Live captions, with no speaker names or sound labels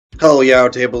Hello, YOW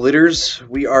table leaders.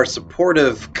 We are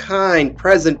supportive, kind,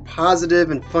 present, positive,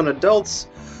 and fun adults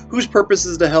whose purpose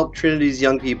is to help Trinity's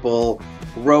young people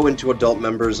grow into adult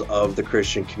members of the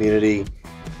Christian community.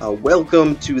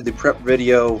 Welcome to the prep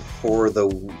video for the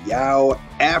YOW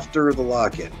after the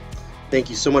lock-in.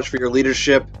 Thank you so much for your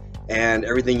leadership and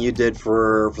everything you did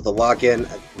for the lock-in.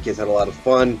 You guys had a lot of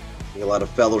fun, a lot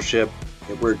of fellowship.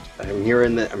 I'm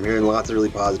hearing lots of really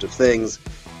positive things.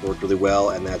 It worked really well,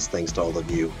 and that's thanks to all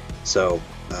of you. So,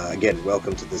 again,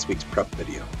 welcome to this week's prep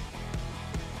video.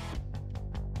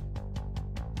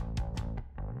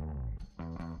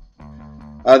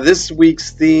 This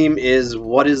week's theme is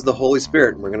what is the Holy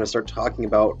Spirit? We're going to start talking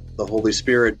about the Holy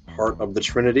Spirit part of the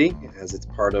Trinity as it's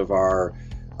part of our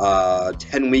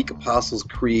 10-week Apostles'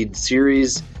 Creed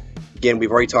series. Again,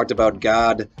 we've already talked about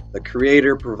God, the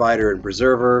Creator, Provider, and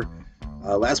Preserver.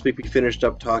 Last week we finished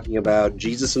up talking about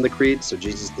Jesus in the Creed, so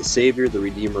Jesus the Savior, the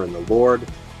Redeemer, and the Lord.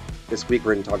 This week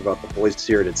we're going to talk about the Holy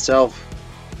Spirit itself,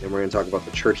 and we're going to talk about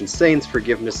the Church and Saints,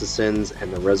 forgiveness of sins,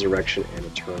 and the resurrection and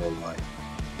eternal life.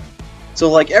 So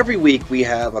like every week we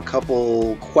have a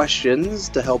couple questions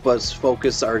to help us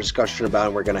focus our discussion about,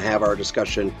 and we're going to have our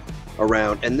discussion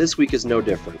around, and this week is no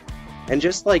different. And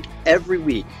just like every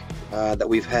week that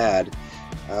we've had,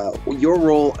 your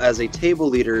role as a table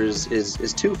leader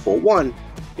is twofold. One,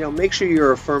 make sure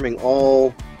you're affirming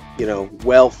all,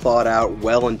 well thought out,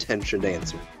 well-intentioned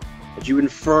answer. That you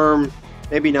affirm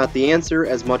maybe not the answer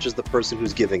as much as the person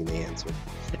who's giving the answer.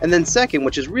 And then second,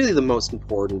 which is really the most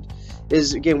important,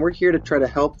 is again, we're here to try to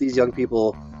help these young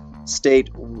people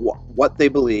state what they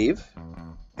believe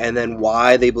and then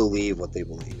why they believe what they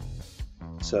believe.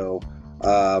 So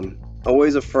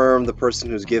always affirm the person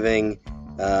who's giving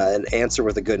an answer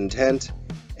with a good intent,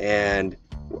 and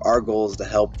our goal is to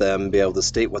help them be able to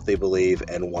state what they believe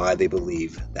and why they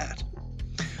believe that.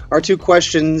 Our two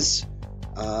questions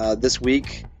this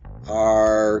week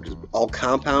are all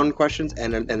compound questions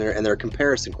and they're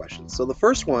comparison questions. So the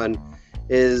first one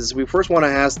is, we first want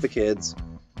to ask the kids,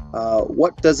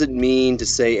 what does it mean to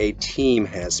say a team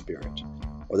has spirit?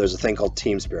 Or there's a thing called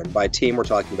team spirit. And by team, we're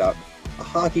talking about a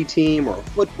hockey team or a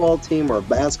football team or a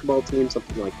basketball team,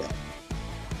 something like that.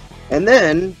 And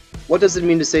then, what does it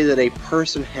mean to say that a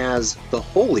person has the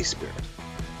Holy Spirit?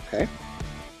 Okay?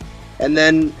 And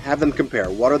then have them compare.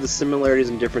 What are the similarities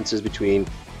and differences between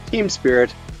team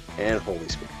spirit and Holy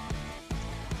Spirit?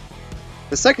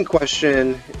 The second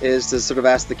question is to sort of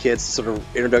ask the kids, to sort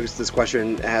of introduce this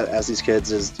question as these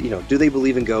kids is, do they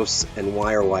believe in ghosts and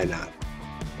why or why not?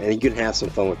 And you can have some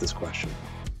fun with this question.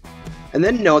 And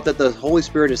then note that the Holy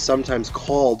Spirit is sometimes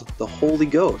called the Holy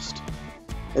Ghost.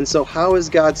 And so how is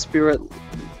God's Spirit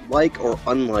like or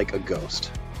unlike a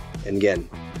ghost? And again,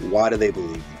 why do they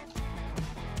believe?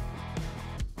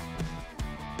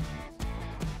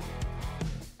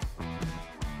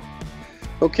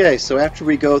 Okay, so after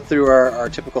we go through our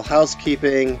typical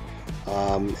housekeeping,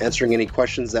 answering any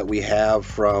questions that we have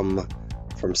from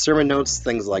sermon notes,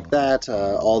 things like that,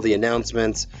 all the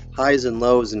announcements, highs and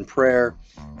lows in prayer,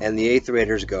 and the 8th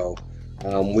graders go,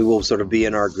 we will sort of be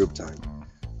in our group time.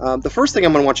 The first thing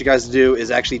I'm going to want you guys to do is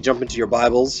actually jump into your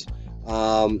Bibles.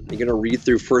 You're going to read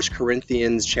through 1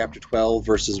 Corinthians chapter 12,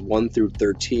 verses 1 through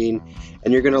 13,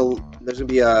 and there's going to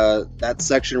be that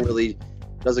section really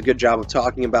does a good job of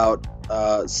talking about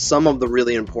some of the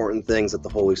really important things that the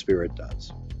Holy Spirit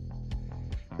does.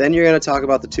 Then you're going to talk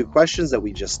about the two questions that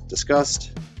we just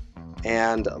discussed,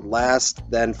 and last,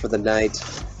 then for the night,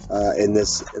 in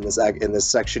this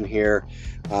section here,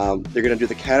 you're going to do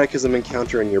the Catechism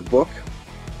encounter in your book,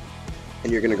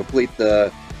 and you're going to complete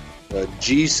the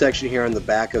G section here on the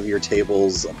back of your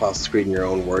table's Apostles' Creed in your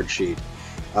own worksheet.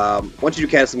 Once you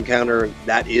do Catechism encounter,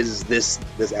 that is this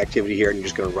activity here, and you're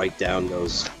just going to write down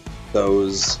those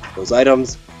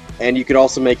items. And you could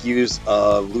also make use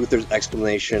of Luther's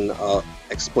explanation of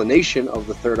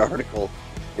the third article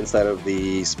inside of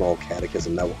the small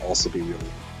catechism. That will also be really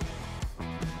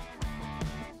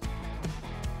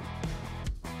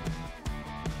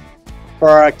for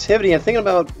our activity. I'm thinking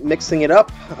about mixing it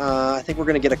up. I think we're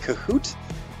going to get a Kahoot,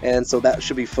 and so that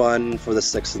should be fun for the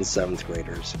 6th and 7th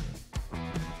graders.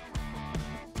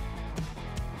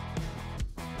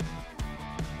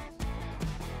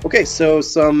 Okay, so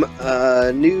some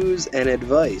news and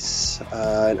advice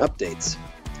and updates.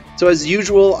 So as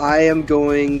usual, I am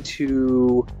going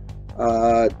to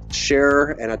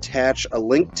share and attach a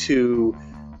link to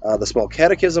the small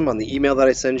catechism on the email that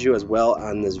I send you, as well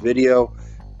on this video.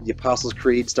 The Apostles'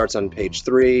 Creed starts on page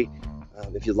 3.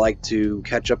 If you'd like to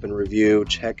catch up and review,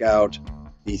 check out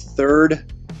the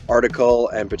third article,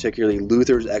 and particularly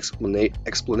Luther's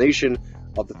explanation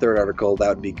of the third article. That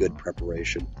would be good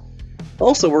preparation.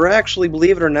 Also, we're actually,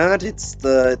 believe it or not,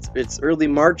 it's early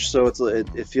March, so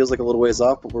it feels like a little ways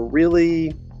off, but we're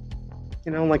really,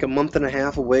 like a month and a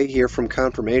half away here from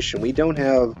confirmation. We don't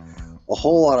have a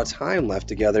whole lot of time left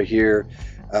together here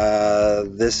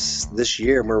this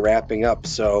year, and we're wrapping up.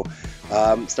 So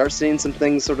start seeing some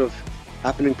things sort of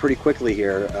happening pretty quickly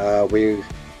here. We'll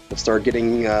start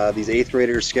getting these 8th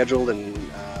graders scheduled and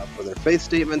for their faith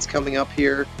statements coming up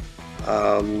here.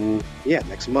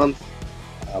 Next month.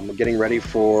 We're getting ready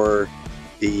for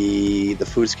the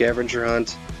food scavenger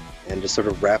hunt and just sort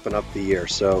of wrapping up the year.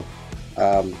 So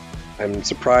I'm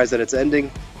surprised that it's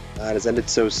ending. It has ended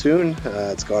so soon.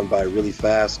 It's gone by really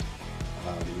fast.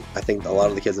 I think a lot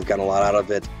of the kids have gotten a lot out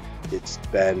of it. It's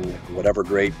been whatever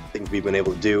great things we've been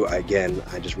able to do. Again,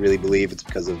 I just really believe it's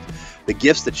because of the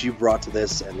gifts that you brought to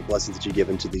this and the blessings that you've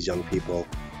given to these young people.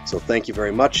 So thank you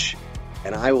very much,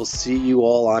 and I will see you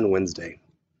all on Wednesday.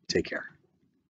 Take care.